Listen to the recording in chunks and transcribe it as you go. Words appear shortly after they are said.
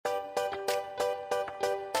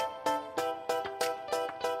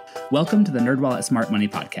Welcome to the NerdWallet Smart Money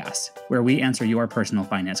Podcast, where we answer your personal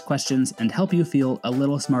finance questions and help you feel a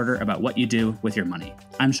little smarter about what you do with your money.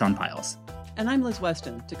 I'm Sean Piles. And I'm Liz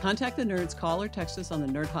Weston. To contact the Nerds, call or text us on the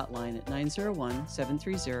Nerd Hotline at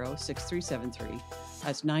 901-730-6373.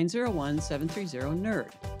 That's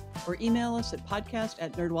 901-730-NERD. Or email us at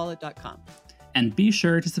podcast@nerdwallet.com. And be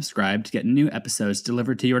sure to subscribe to get new episodes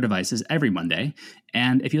delivered to your devices every Monday.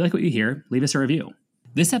 And if you like what you hear, leave us a review.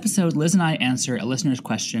 This episode, Liz and I answer a listener's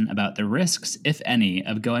question about the risks, if any,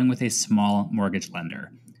 of going with a small mortgage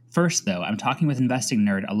lender. First, though, I'm talking with investing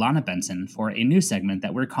nerd Alana Benson for a new segment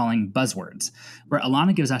that we're calling Buzzwords, where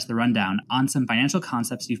Alana gives us the rundown on some financial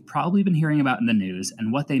concepts you've probably been hearing about in the news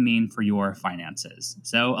and what they mean for your finances.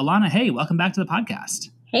 So, Alana, hey, welcome back to the podcast.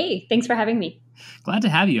 Hey, thanks for having me. Glad to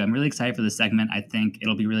have you. I'm really excited for this segment. I think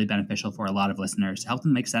it'll be really beneficial for a lot of listeners to help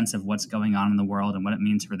them make sense of what's going on in the world and what it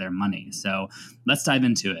means for their money. So let's dive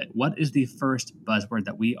into it. What is the first buzzword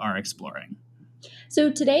that we are exploring? So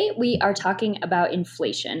today we are talking about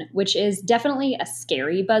inflation, which is definitely a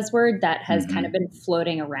scary buzzword that has kind of been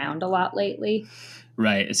floating around a lot lately.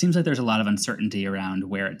 Right. It seems like there's a lot of uncertainty around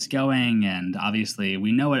where it's going. And obviously,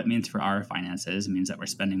 we know what it means for our finances. It means that we're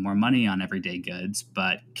spending more money on everyday goods.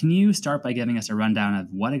 But can you start by giving us a rundown of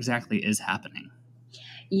what exactly is happening?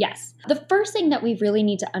 Yes. The first thing that we really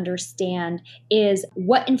need to understand is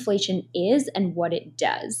what inflation is and what it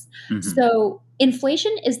does. So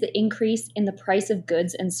inflation is the increase in the price of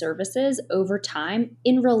goods and services over time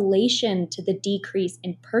in relation to the decrease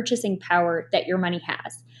in purchasing power that your money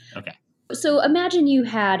has. Okay. So imagine you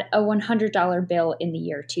had a $100 bill in the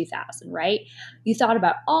year 2000, right? You thought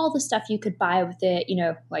about all the stuff you could buy with it,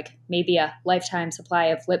 like maybe a lifetime supply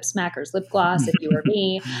of Lip Smackers lip gloss if you were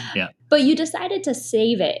me. Yeah. But you decided to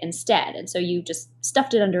save it instead. And so you just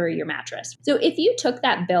stuffed it under your mattress. So if you took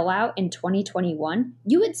that bill out in 2021,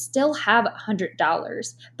 you would still have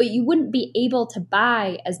 $100, but you wouldn't be able to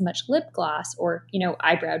buy as much lip gloss or,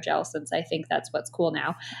 eyebrow gel, since I think that's what's cool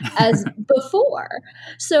now, as before.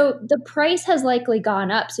 So the price has likely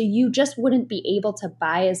gone up. So you just wouldn't be able to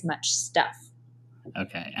buy as much stuff.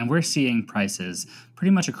 Okay. And we're seeing prices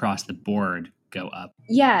pretty much across the board go up.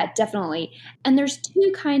 Yeah, definitely. And there's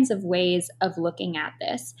two kinds of ways of looking at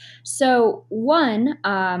this. So one,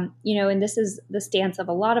 and this is the stance of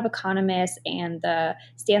a lot of economists and the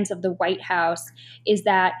stance of the White House, is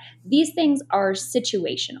that these things are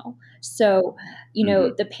situational. So,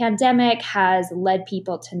 the pandemic has led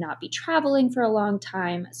people to not be traveling for a long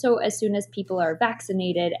time. So as soon as people are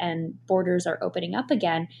vaccinated and borders are opening up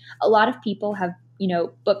again, a lot of people have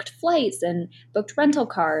booked flights and booked rental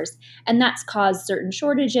cars, and that's caused certain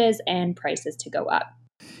shortages and prices to go up.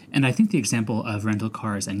 And I think the example of rental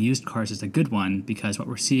cars and used cars is a good one, because what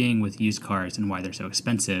we're seeing with used cars and why they're so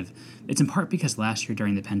expensive, it's in part because last year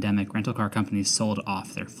during the pandemic, rental car companies sold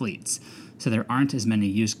off their fleets. So there aren't as many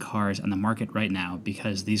used cars on the market right now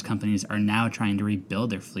because these companies are now trying to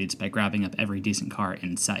rebuild their fleets by grabbing up every decent car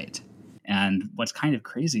in sight. And what's kind of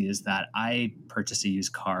crazy is that I purchased a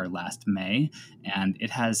used car last May, and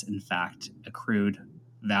it has, in fact, accrued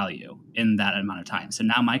value in that amount of time. So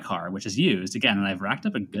now my car, which is used, again, and I've racked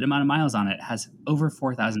up a good amount of miles on it, has over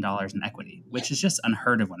 $4,000 in equity, which is just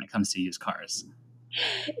unheard of when it comes to used cars.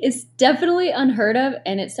 It's definitely unheard of.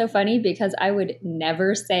 And it's so funny because I would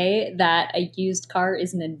never say that a used car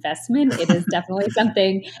is an investment. It is definitely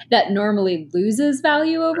something that normally loses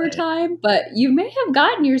value over time. But you may have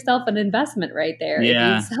gotten yourself an investment right there if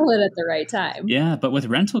you sell it at the right time. Yeah, but with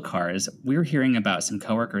rental cars, we're hearing about some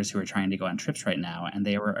coworkers who are trying to go on trips right now. And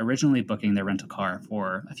they were originally booking their rental car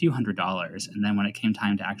for a few $100s. And then when it came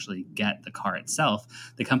time to actually get the car itself,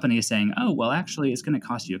 the company is saying, oh, well, actually, it's going to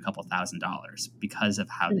cost you a couple $1,000s because of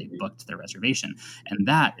how they booked their reservation. And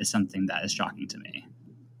that is something that is shocking to me.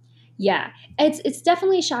 Yeah, it's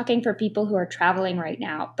definitely shocking for people who are traveling right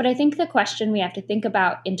now. But I think the question we have to think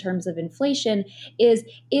about in terms of inflation is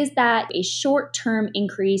that a short-term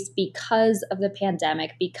increase because of the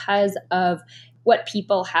pandemic, because of what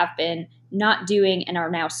people have been not doing and are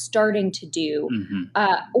now starting to do,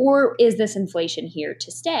 or is this inflation here to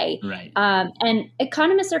stay? Right. And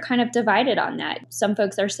economists are kind of divided on that. Some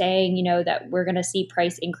folks are saying, that we're going to see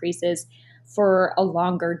price increases for a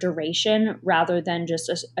longer duration rather than just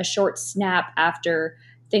a short snap after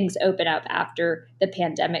things open up, after the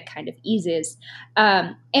pandemic kind of eases.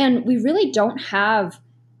 And we really don't have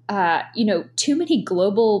too many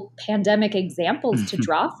global pandemic examples to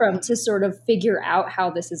draw from to sort of figure out how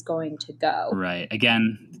this is going to go. Right.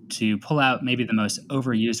 Again, to pull out maybe the most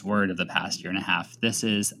overused word of the past year and a half, this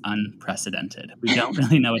is unprecedented. We don't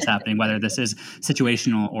really know what's happening, whether this is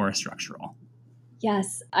situational or structural.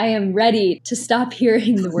 Yes, I am ready to stop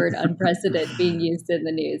hearing the word unprecedented being used in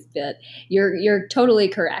the news, but you're totally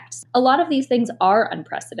correct. A lot of these things are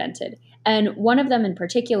unprecedented. And one of them in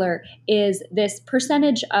particular is this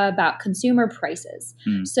percentage about consumer prices.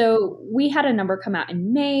 So we had a number come out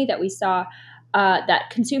in May that we saw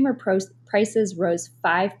that prices rose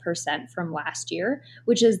 5% from last year,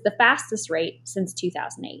 which is the fastest rate since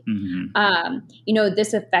 2008.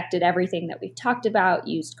 This affected everything that we've talked about: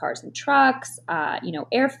 used cars and trucks,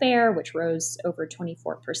 airfare, which rose over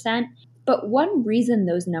 24%. But one reason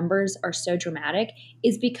those numbers are so dramatic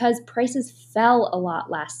is because prices fell a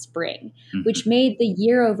lot last spring, which made the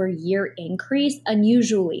year-over-year increase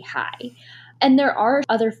unusually high. And there are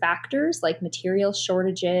other factors like material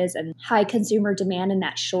shortages and high consumer demand in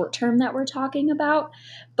that short term that we're talking about.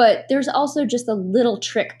 But there's also just a little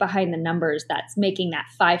trick behind the numbers that's making that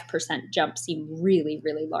 5% jump seem really,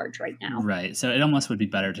 really large right now. Right. So it almost would be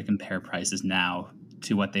better to compare prices now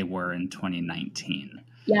to what they were in 2019.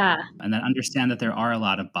 Yeah. And then understand that there are a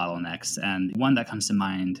lot of bottlenecks. And one that comes to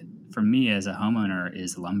mind for me as a homeowner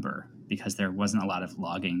is lumber, because there wasn't a lot of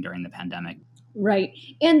logging during the pandemic. Right.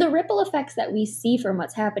 And the ripple effects that we see from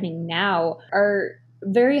what's happening now are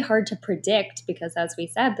very hard to predict because, as we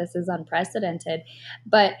said, this is unprecedented.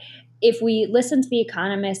 But if we listen to the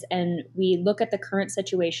economists and we look at the current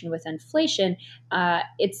situation with inflation,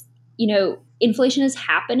 inflation is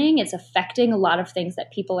happening. It's affecting a lot of things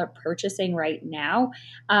that people are purchasing right now.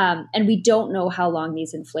 And we don't know how long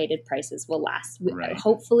these inflated prices will last. Right.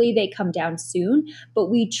 Hopefully they come down soon, but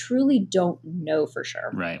we truly don't know for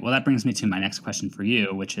sure. Right. Well, that brings me to my next question for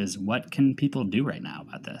you, which is, what can people do right now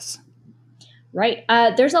about this? Right.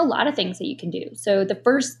 There's a lot of things that you can do. So the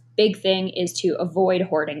first big thing is to avoid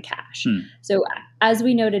hoarding cash. So as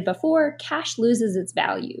we noted before, cash loses its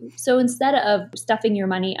value. So instead of stuffing your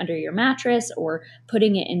money under your mattress or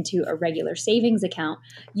putting it into a regular savings account,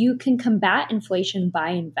 you can combat inflation by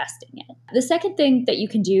investing it. The second thing that you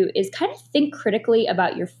can do is kind of think critically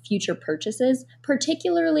about your future purchases,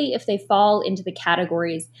 particularly if they fall into the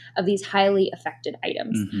categories of these highly affected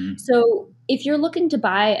items. So if you're looking to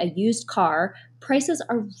buy a used car, prices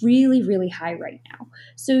are really, really high right now.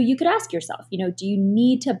 So you could ask yourself, do you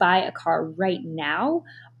need to buy a car right now?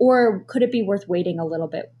 Or could it be worth waiting a little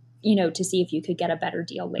bit, to see if you could get a better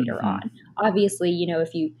deal later on? Obviously,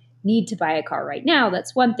 if you need to buy a car right now,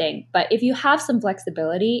 that's one thing. But if you have some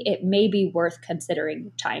flexibility, it may be worth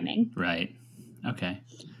considering timing. Right. Okay.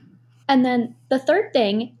 And then the third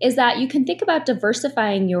thing is that you can think about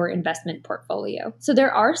diversifying your investment portfolio. So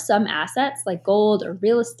there are some assets like gold or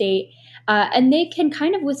real estate, and they can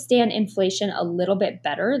kind of withstand inflation a little bit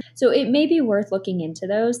better. So it may be worth looking into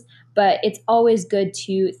those, but it's always good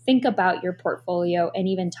to think about your portfolio and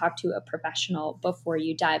even talk to a professional before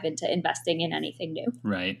you dive into investing in anything new.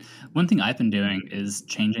 Right. One thing I've been doing is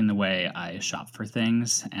changing the way I shop for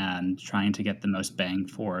things and trying to get the most bang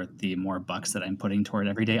for the more bucks that I'm putting toward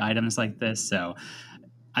everyday items like this. So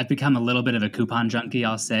I've become a little bit of a coupon junkie,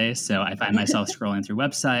 I'll say. So I find myself scrolling through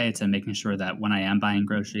websites and making sure that when I am buying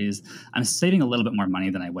groceries, I'm saving a little bit more money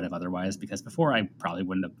than I would have otherwise, because before I probably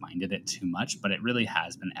wouldn't have minded it too much, but it really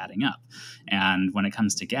has been adding up. And when it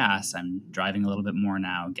comes to gas, I'm driving a little bit more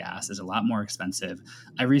now. Gas is a lot more expensive.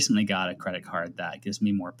 I recently got a credit card that gives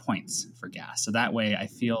me more points for gas. So that way I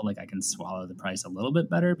feel like I can swallow the price a little bit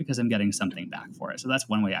better because I'm getting something back for it. So that's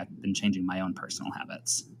one way I've been changing my own personal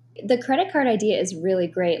habits. The credit card idea is really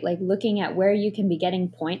great, like looking at where you can be getting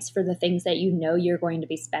points for the things that you're going to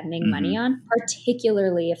be spending money on,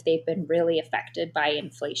 particularly if they've been really affected by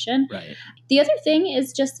inflation. Right. The other thing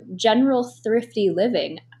is just general thrifty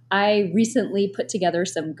living. I recently put together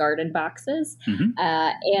some garden boxes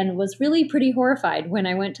and was really pretty horrified when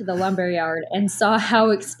I went to the lumber yard and saw how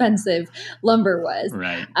expensive lumber was.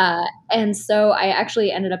 Right. And so I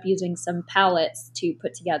actually ended up using some pallets to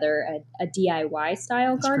put together a DIY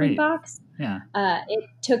style garden box. Yeah. It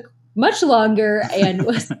took much longer and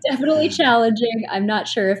was definitely challenging. I'm not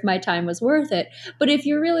sure if my time was worth it. But if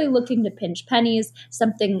you're really looking to pinch pennies,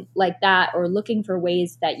 something like that, or looking for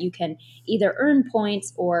ways that you can either earn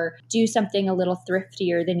points or do something a little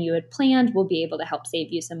thriftier than you had planned, will be able to help save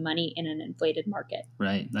you some money in an inflated market.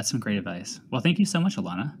 Right. That's some great advice. Well, thank you so much,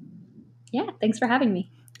 Alana. Yeah, thanks for having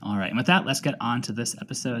me. All right. And with that, let's get on to this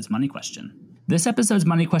episode's money question. This episode's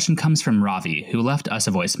money question comes from Ravi, who left us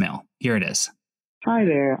a voicemail. Here it is. Hi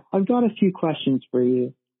there. I've got a few questions for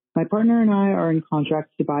you. My partner and I are in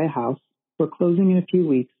contract to buy a house. We're closing in a few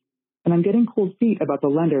weeks, and I'm getting cold feet about the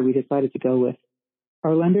lender we decided to go with.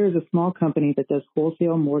 Our lender is a small company that does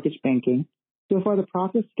wholesale mortgage banking. So far, the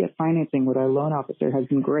process to get financing with our loan officer has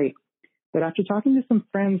been great. But after talking to some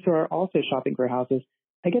friends who are also shopping for houses,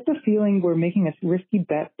 I get the feeling we're making a risky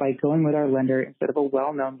bet by going with our lender instead of a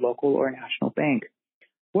well-known local or national bank.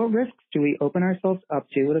 What risks do we open ourselves up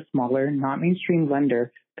to with a smaller, not mainstream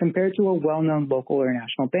lender compared to a well-known local or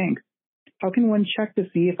national bank? How can one check to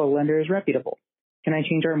see if a lender is reputable? Can I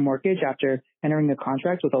change our mortgage after entering the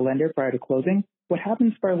contract with a lender prior to closing? What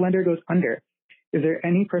happens if our lender goes under? Is there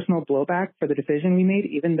any personal blowback for the decision we made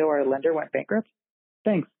even though our lender went bankrupt?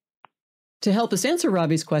 Thanks. To help us answer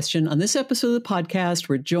Robbie's question on this episode of the podcast,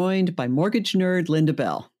 we're joined by mortgage nerd Linda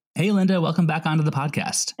Bell. Hey, Linda, welcome back onto the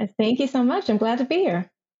podcast. Thank you so much. I'm glad to be here.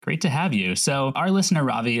 Great to have you. So our listener,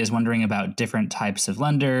 Ravi, is wondering about different types of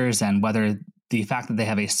lenders and whether the fact that they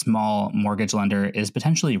have a small mortgage lender is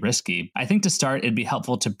potentially risky. I think to start, it'd be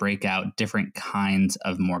helpful to break out different kinds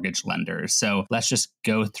of mortgage lenders. So let's just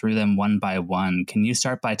go through them one by one. Can you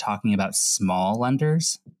start by talking about small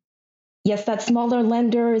lenders? Yes, that smaller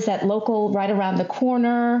lender is that local right around the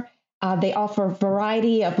corner. They offer a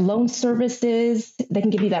variety of loan services. They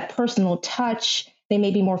can give you that personal touch. They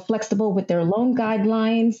may be more flexible with their loan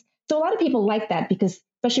guidelines. So a lot of people like that because,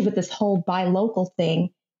 especially with this whole buy local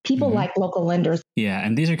thing, people like local lenders. Yeah,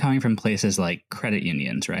 and these are coming from places like credit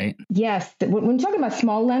unions, right? Yes. When we're talking about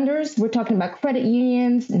small lenders, we're talking about credit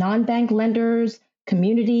unions, non-bank lenders,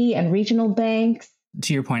 community and regional banks.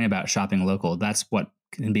 To your point about shopping local, that's what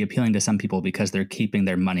can be appealing to some people because they're keeping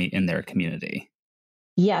their money in their community.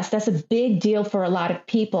 Yes, that's a big deal for a lot of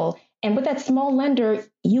people. And with that small lender,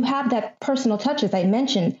 you have that personal touch, as I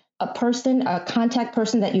mentioned, a contact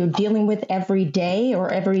person that you're dealing with every day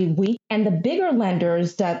or every week. And the bigger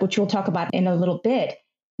lenders, which we'll talk about in a little bit,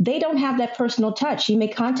 they don't have that personal touch. You may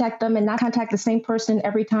contact them and not contact the same person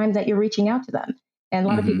every time that you're reaching out to them. And a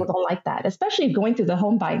lot of people don't like that, especially going through the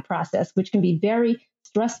home buying process, which can be very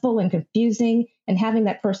stressful and confusing. And having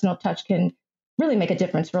that personal touch can really make a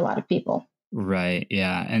difference for a lot of people. Right.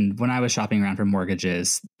 Yeah. And when I was shopping around for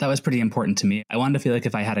mortgages, that was pretty important to me. I wanted to feel like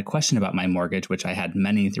if I had a question about my mortgage, which I had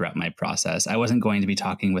many throughout my process, I wasn't going to be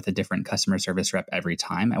talking with a different customer service rep every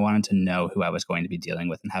time. I wanted to know who I was going to be dealing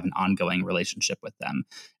with and have an ongoing relationship with them.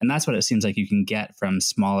 And that's what it seems like you can get from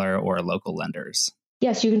smaller or local lenders.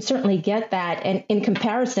 Yes, you can certainly get that. And in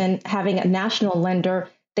comparison, having a national lender,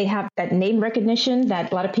 they have that name recognition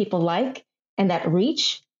that a lot of people like and that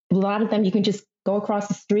reach. A lot of them, you can just go across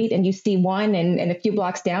the street and you see one and a few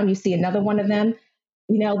blocks down, you see another one of them.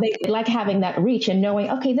 You know, they like having that reach and knowing,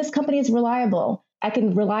 okay, this company is reliable. I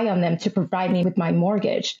can rely on them to provide me with my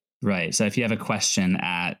mortgage. Right. So if you have a question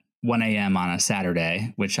at 1 a.m. on a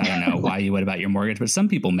Saturday, which I don't know why you would about your mortgage, but some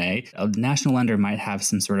people may, a national lender might have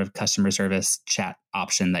some sort of customer service chat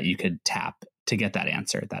option that you could tap to get that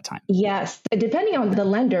answer at that time. Yes. Depending on the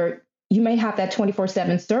lender, you may have that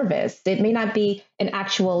 24/7 service. It may not be an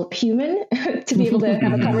actual human to be able to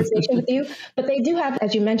have a conversation with you, but they do have,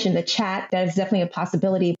 as you mentioned, the chat. That is definitely a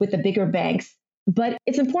possibility with the bigger banks. But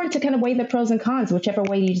it's important to kind of weigh the pros and cons, whichever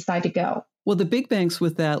way you decide to go. Well, the big banks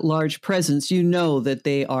with that large presence, you know that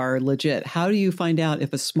they are legit. How do you find out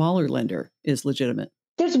if a smaller lender is legitimate?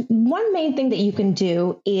 There's one main thing that you can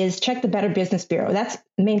do is check the Better Business Bureau. That's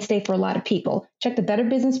mainstay for a lot of people. Check the Better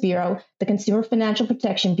Business Bureau, the Consumer Financial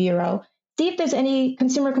Protection Bureau. See if there's any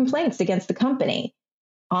consumer complaints against the company.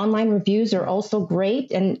 Online reviews are also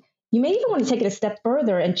great. And you may even want to take it a step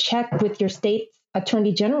further and check with your state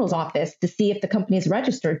attorney general's office to see if the company is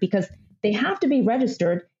registered, because they have to be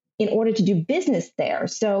registered in order to do business there.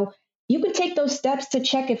 So you can take those steps to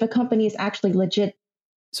check if a company is actually legit.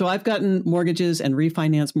 So I've gotten mortgages and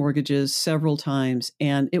refinanced mortgages several times,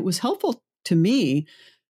 and it was helpful to me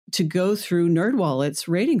to go through NerdWallet's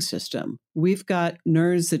rating system. We've got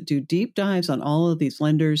nerds that do deep dives on all of these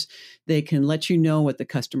lenders. They can let you know what the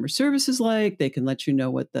customer service is like. They can let you know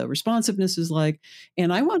what the responsiveness is like.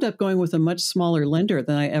 And I wound up going with a much smaller lender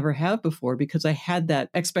than I ever have before because I had that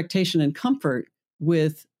expectation and comfort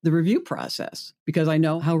with the review process because I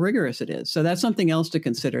know how rigorous it is. So that's something else to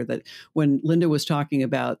consider, that when Linda was talking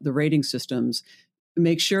about the rating systems,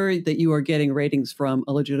 make sure that you are getting ratings from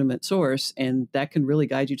a legitimate source, and that can really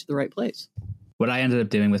guide you to the right place. What I ended up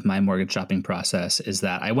doing with my mortgage shopping process is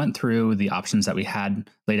that I went through the options that we had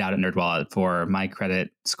laid out at NerdWallet for my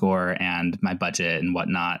credit score and my budget and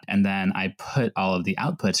whatnot. And then I put all of the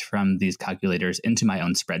outputs from these calculators into my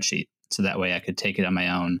own spreadsheet. So that way I could take it on my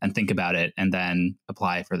own and think about it and then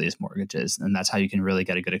apply for these mortgages. And that's how you can really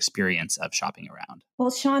get a good experience of shopping around.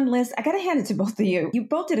 Well, Sean, Liz, I got to hand it to both of you. You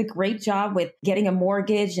both did a great job with getting a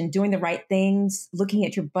mortgage and doing the right things, looking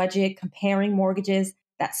at your budget, comparing mortgages.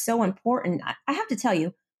 That's so important. I have to tell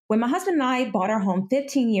you, when my husband and I bought our home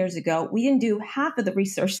 15 years ago, we didn't do half of the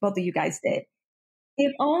research both of you guys did.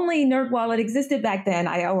 If only NerdWallet existed back then,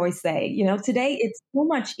 I always say. Today it's so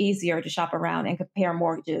much easier to shop around and compare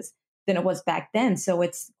mortgages than it was back then. So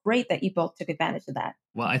it's great that you both took advantage of that.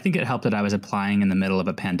 Well, I think it helped that I was applying in the middle of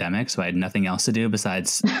a pandemic, so I had nothing else to do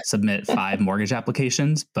besides submit 5 mortgage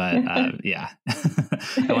applications. But yeah,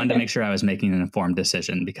 I wanted to make sure I was making an informed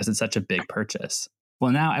decision because it's such a big purchase.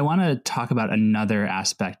 Well, now I want to talk about another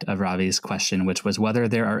aspect of Ravi's question, which was whether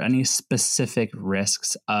there are any specific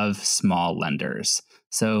risks of small lenders.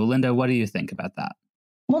 So, Linda, what do you think about that?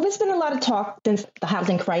 Well, there's been a lot of talk since the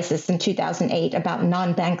housing crisis in 2008 about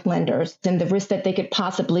non-bank lenders and the risk that they could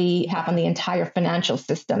possibly have on the entire financial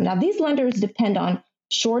system. Now, these lenders depend on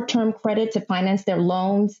short-term credit to finance their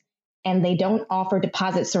loans, and they don't offer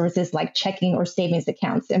deposit services like checking or savings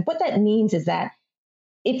accounts. And what that means is that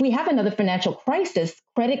if we have another financial crisis,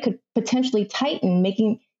 credit could potentially tighten,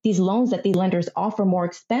 making these loans that these lenders offer more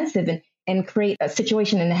expensive and create a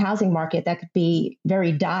situation in the housing market that could be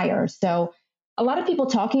very dire. So a lot of people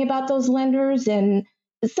talking about those lenders, and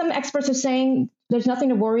some experts are saying there's nothing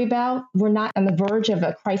to worry about. We're not on the verge of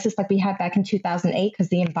a crisis like we had back in 2008 because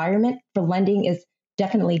the environment for lending is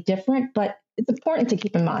definitely different, but it's important to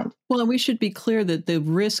keep in mind. Well, and we should be clear that the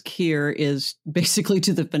risk here is basically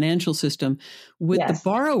to the financial system. With the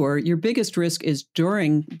borrower, your biggest risk is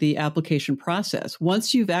during the application process.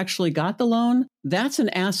 Once you've actually got the loan, that's an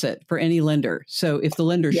asset for any lender. So if the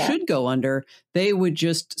lender should go under, they would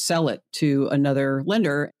just sell it to another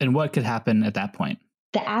lender. And what could happen at that point?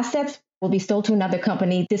 The assets will be sold to another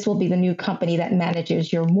company. This will be the new company that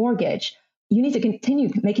manages your mortgage. You need to continue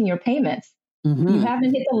making your payments. Mm-hmm. You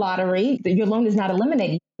haven't hit the lottery. Your loan is not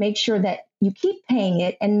eliminated. Make sure that you keep paying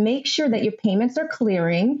it and make sure that your payments are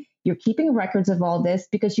clearing. You're keeping records of all this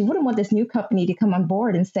because you wouldn't want this new company to come on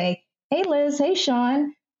board and say, hey, Liz, hey,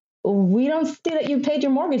 Sean, we don't see that you paid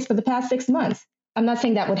your mortgage for the past 6 months. I'm not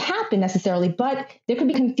saying that would happen necessarily, but there could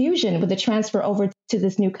be confusion with the transfer over to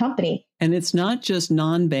this new company. And it's not just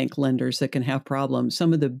non-bank lenders that can have problems.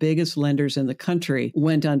 Some of the biggest lenders in the country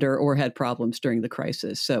went under or had problems during the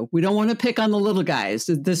crisis. So we don't want to pick on the little guys.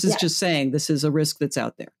 This is just saying this is a risk that's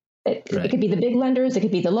out there. It could be the big lenders. It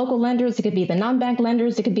could be the local lenders. It could be the non-bank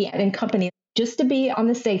lenders. It could be in companies. Just to be on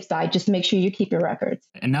the safe side, just make sure you keep your records.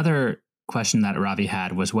 Another question that Ravi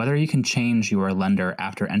had was whether you can change your lender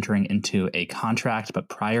after entering into a contract, but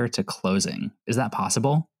prior to closing. Is that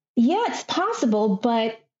possible? Yeah, it's possible.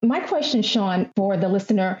 But my question, Sean, for the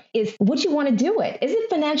listener is, would you want to do it? Is it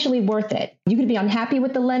financially worth it? You could be unhappy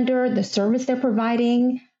with the lender, the service they're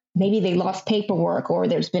providing. Maybe they lost paperwork or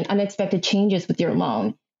there's been unexpected changes with your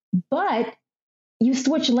loan. But you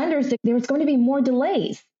switch lenders, there's going to be more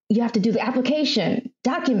delays. You have to do the application,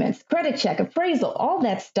 documents, credit check, appraisal, all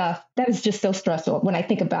that stuff. That is just so stressful when I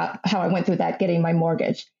think about how I went through that getting my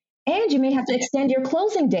mortgage. And you may have to extend your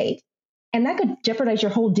closing date, and that could jeopardize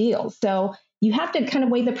your whole deal. So you have to kind of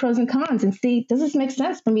weigh the pros and cons and see, does this make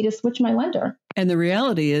sense for me to switch my lender? And the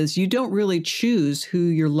reality is you don't really choose who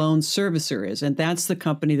your loan servicer is. And that's the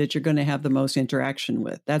company that you're going to have the most interaction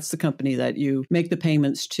with. That's the company that you make the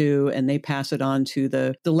payments to, and they pass it on to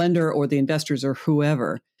the lender or the investors or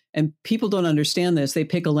whoever. And people don't understand this. They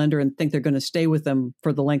pick a lender and think they're going to stay with them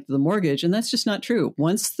for the length of the mortgage. And that's just not true.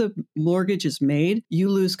 Once the mortgage is made, you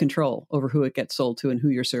lose control over who it gets sold to and who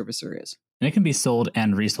your servicer is. And it can be sold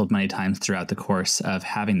and resold many times throughout the course of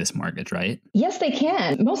having this mortgage, right? Yes, they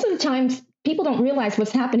can. Most of the times, people don't realize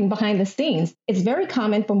what's happening behind the scenes. It's very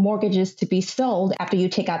common for mortgages to be sold after you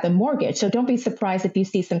take out the mortgage. So don't be surprised if you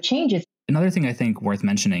see some changes. Another thing I think worth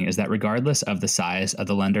mentioning is that regardless of the size of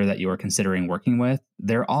the lender that you are considering working with,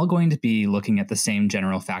 they're all going to be looking at the same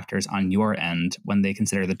general factors on your end when they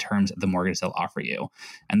consider the terms of the mortgage they'll offer you.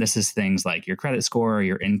 And this is things like your credit score,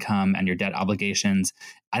 your income, and your debt obligations.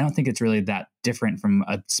 I don't think it's really that different from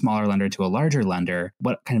a smaller lender to a larger lender,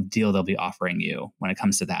 what kind of deal they'll be offering you when it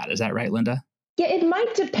comes to that. Is that right, Linda? Yeah, it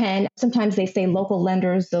might depend. Sometimes they say local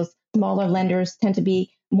lenders, those smaller lenders tend to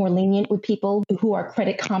be more lenient with people who are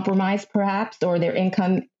credit compromised, perhaps, or their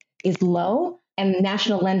income is low. And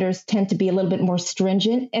national lenders tend to be a little bit more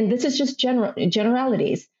stringent. And this is just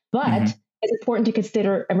generalities. But it's important to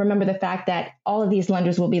consider and remember the fact that all of these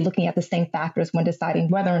lenders will be looking at the same factors when deciding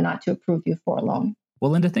whether or not to approve you for a loan.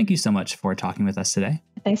 Well, Linda, thank you so much for talking with us today.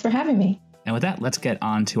 Thanks for having me. And with that, let's get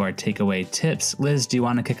on to our takeaway tips. Liz, do you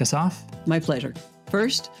want to kick us off? My pleasure.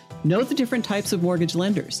 First, know the different types of mortgage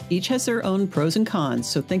lenders. Each has their own pros and cons,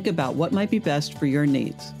 so think about what might be best for your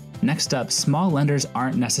needs. Next up, small lenders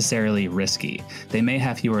aren't necessarily risky. They may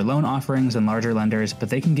have fewer loan offerings than larger lenders, but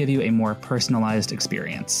they can give you a more personalized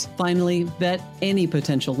experience. Finally, vet any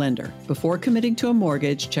potential lender. Before committing to a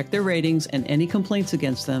mortgage, check their ratings and any complaints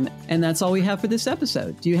against them. And that's all we have for this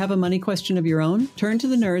episode. Do you have a money question of your own? Turn to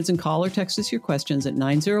the Nerds and call or text us your questions at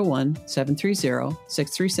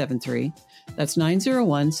 901-730-6373. That's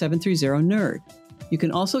 901-730-NERD. You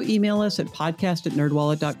can also email us at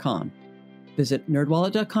podcast@nerdwallet.com. Visit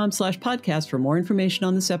nerdwallet.com/podcast for more information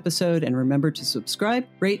on this episode, and remember to subscribe,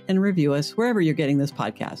 rate, and review us wherever you're getting this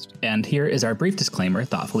podcast. And here is our brief disclaimer,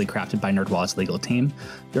 thoughtfully crafted by NerdWallet's legal team.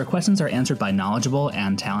 Your questions are answered by knowledgeable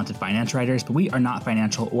and talented finance writers, but we are not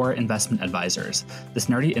financial or investment advisors. This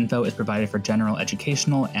nerdy info is provided for general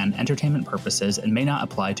educational and entertainment purposes and may not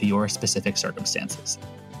apply to your specific circumstances.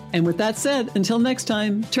 And with that said, until next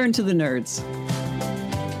time, turn to the nerds.